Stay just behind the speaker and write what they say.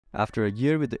After a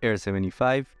year with the Air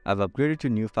 75, I've upgraded to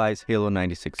NuPhy's Halo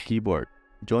 96 keyboard.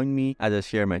 Join me as I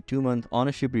share my 2-month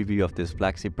ownership review of this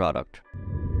flagship product.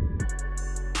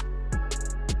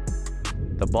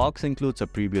 The box includes a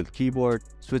pre-built keyboard,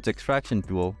 switch extraction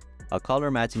tool, a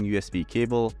color-matching USB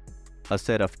cable, a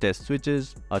set of test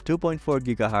switches, a 2.4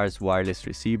 GHz wireless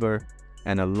receiver,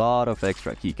 and a lot of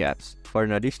extra keycaps. For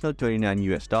an additional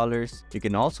 $29 you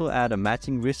can also add a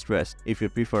matching wrist rest if you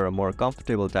prefer a more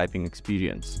comfortable typing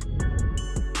experience.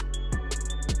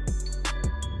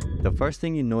 The first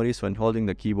thing you notice when holding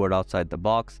the keyboard outside the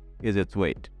box is its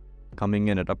weight. Coming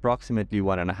in at approximately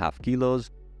 1.5 kilos,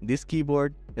 this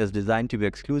keyboard is designed to be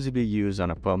exclusively used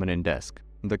on a permanent desk.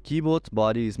 The keyboard's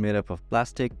body is made up of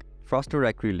plastic, frosted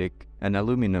acrylic, and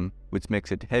aluminum, which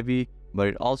makes it heavy, but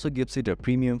it also gives it a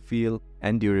premium feel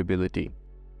and durability.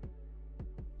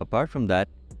 Apart from that,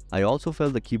 I also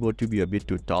felt the keyboard to be a bit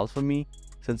too tall for me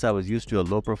since I was used to a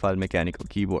low-profile mechanical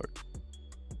keyboard.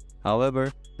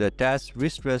 However, the attached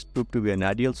wrist rest proved to be an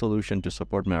ideal solution to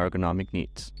support my ergonomic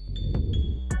needs.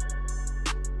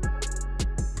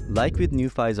 Like with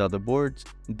NuPhy's other boards,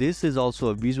 this is also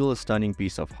a visually stunning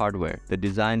piece of hardware. The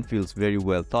design feels very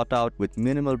well thought out with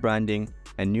minimal branding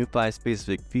and NuPhy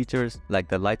specific features like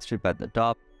the light strip at the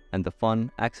top and the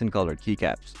fun accent-colored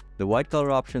keycaps. The white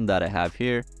color option that I have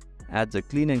here adds a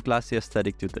clean and classy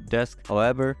aesthetic to the desk.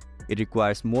 However, it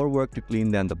requires more work to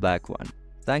clean than the black one.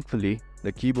 Thankfully,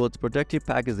 the keyboard's protective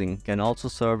packaging can also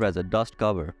serve as a dust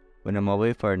cover when I'm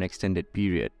away for an extended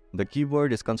period. The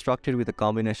keyboard is constructed with a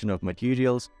combination of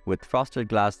materials with frosted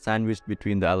glass sandwiched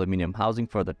between the aluminum housing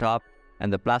for the top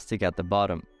and the plastic at the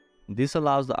bottom. This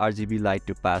allows the RGB light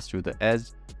to pass through the edge,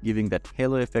 giving that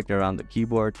halo effect around the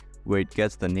keyboard where it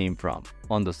gets the name from.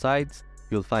 On the sides,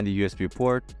 you'll find a USB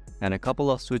port and a couple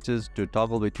of switches to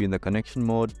toggle between the connection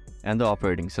mode and the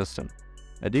operating system.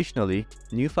 Additionally,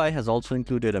 NuPhy has also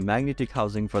included a magnetic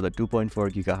housing for the 2.4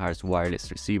 GHz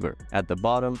wireless receiver. At the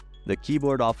bottom, the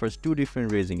keyboard offers 2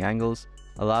 different raising angles,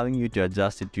 allowing you to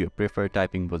adjust it to your preferred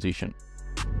typing position.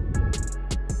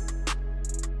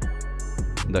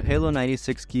 The Halo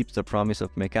 96 keeps the promise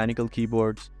of mechanical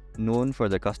keyboards known for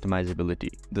their customizability.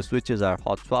 The switches are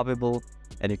hot swappable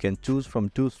and you can choose from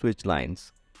 2 switch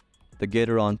lines, the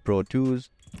Gatoron Pro 2s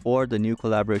or the new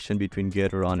collaboration between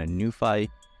Gatoron and NuPhy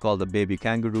called the Baby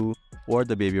Kangaroo or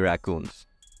the Baby Raccoons.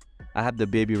 I have the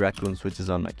Baby Raccoon switches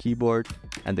on my keyboard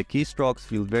and the keystrokes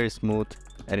feel very smooth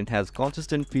and it has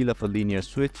consistent feel of a linear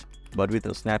switch but with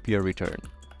a snappier return.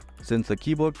 Since the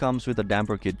keyboard comes with a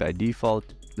damper kit by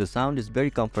default, the sound is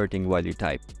very comforting while you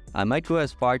type. I might go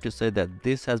as far to say that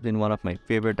this has been one of my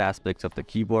favorite aspects of the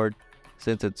keyboard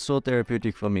since it's so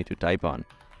therapeutic for me to type on.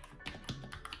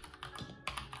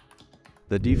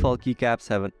 The default keycaps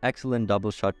have an excellent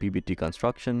double-shot PBT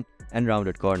construction and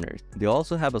rounded corners. They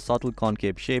also have a subtle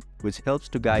concave shape which helps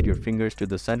to guide your fingers to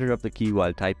the center of the key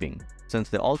while typing. Since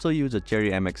they also use a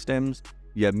Cherry MX stems,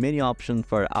 you have many options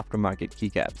for aftermarket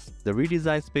keycaps. The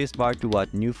redesigned spacebar to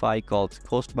what NuPhy calls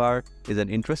Coast Bar is an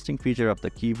interesting feature of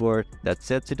the keyboard that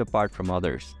sets it apart from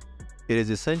others. It is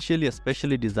essentially a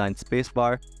specially designed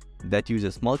spacebar that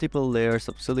uses multiple layers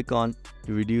of silicone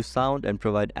to reduce sound and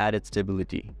provide added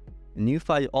stability.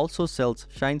 NuPhy also sells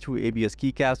shine-through ABS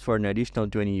keycaps for an additional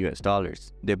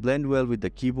 $20. They blend well with the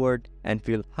keyboard and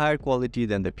feel higher quality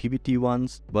than the PBT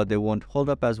ones, but they won't hold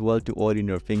up as well to oil in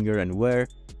your finger and wear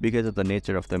because of the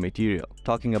nature of the material.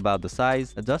 Talking about the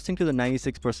size, adjusting to the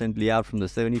 96% layout from the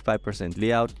 75%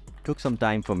 layout took some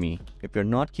time for me. If you're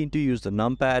not keen to use the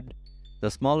numpad, the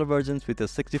smaller versions with a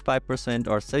 65%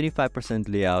 or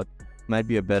 75% layout might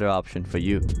be a better option for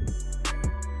you.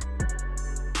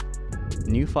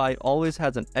 NuPhy always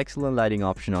has an excellent lighting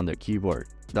option on their keyboard.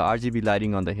 The RGB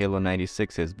lighting on the Halo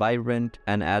 96 is vibrant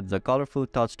and adds a colorful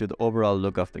touch to the overall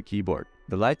look of the keyboard.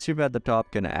 The light strip at the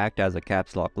top can act as a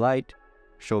caps lock light,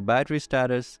 show battery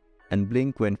status, and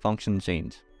blink when functions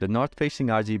change. The north-facing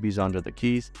RGBs under the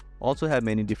keys also have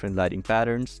many different lighting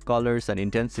patterns, colors, and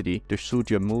intensity to suit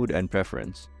your mood and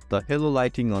preference. The Halo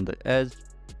lighting on the edge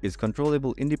is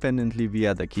controllable independently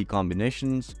via the key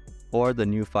combinations or the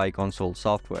NuPhy console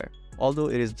software, although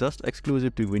it is just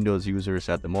exclusive to Windows users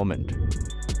at the moment.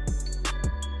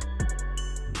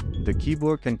 The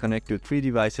keyboard can connect to 3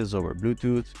 devices over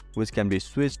Bluetooth, which can be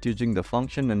switched using the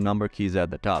function and number keys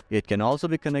at the top. It can also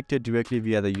be connected directly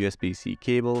via the USB-C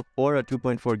cable or a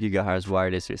 2.4 GHz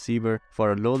wireless receiver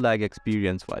for a low lag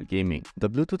experience while gaming. The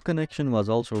Bluetooth connection was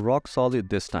also rock solid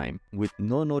this time, with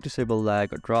no noticeable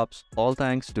lag or drops, all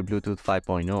thanks to Bluetooth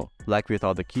 5.0. Like with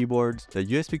other keyboards, the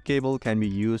USB cable can be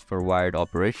used for wired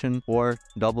operation or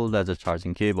doubled as a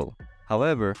charging cable.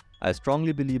 However, I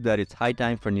strongly believe that it's high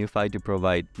time for NuPhy to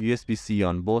provide USB-C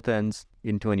on both ends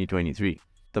in 2023.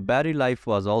 The battery life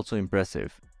was also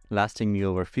impressive, lasting me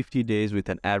over 50 days with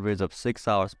an average of 6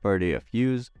 hours per day of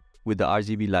use with the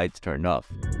RGB lights turned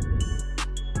off.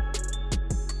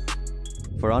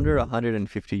 For under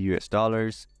 $150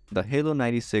 US, the Halo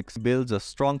 96 builds a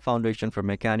strong foundation for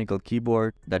mechanical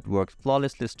keyboard that works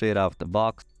flawlessly straight out of the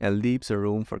box and leaves a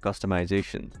room for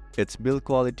customization. Its build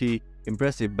quality,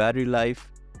 impressive battery life,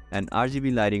 and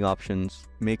RGB lighting options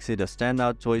makes it a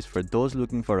standout choice for those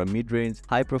looking for a mid-range,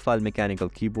 high-profile mechanical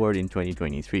keyboard in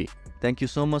 2023. Thank you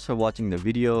so much for watching the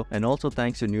video, and also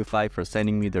thanks to NuPhy for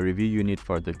sending me the review unit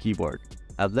for the keyboard.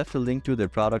 I've left a link to their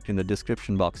product in the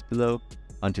description box below.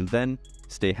 Until then,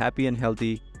 stay happy and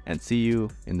healthy, and see you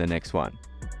in the next one.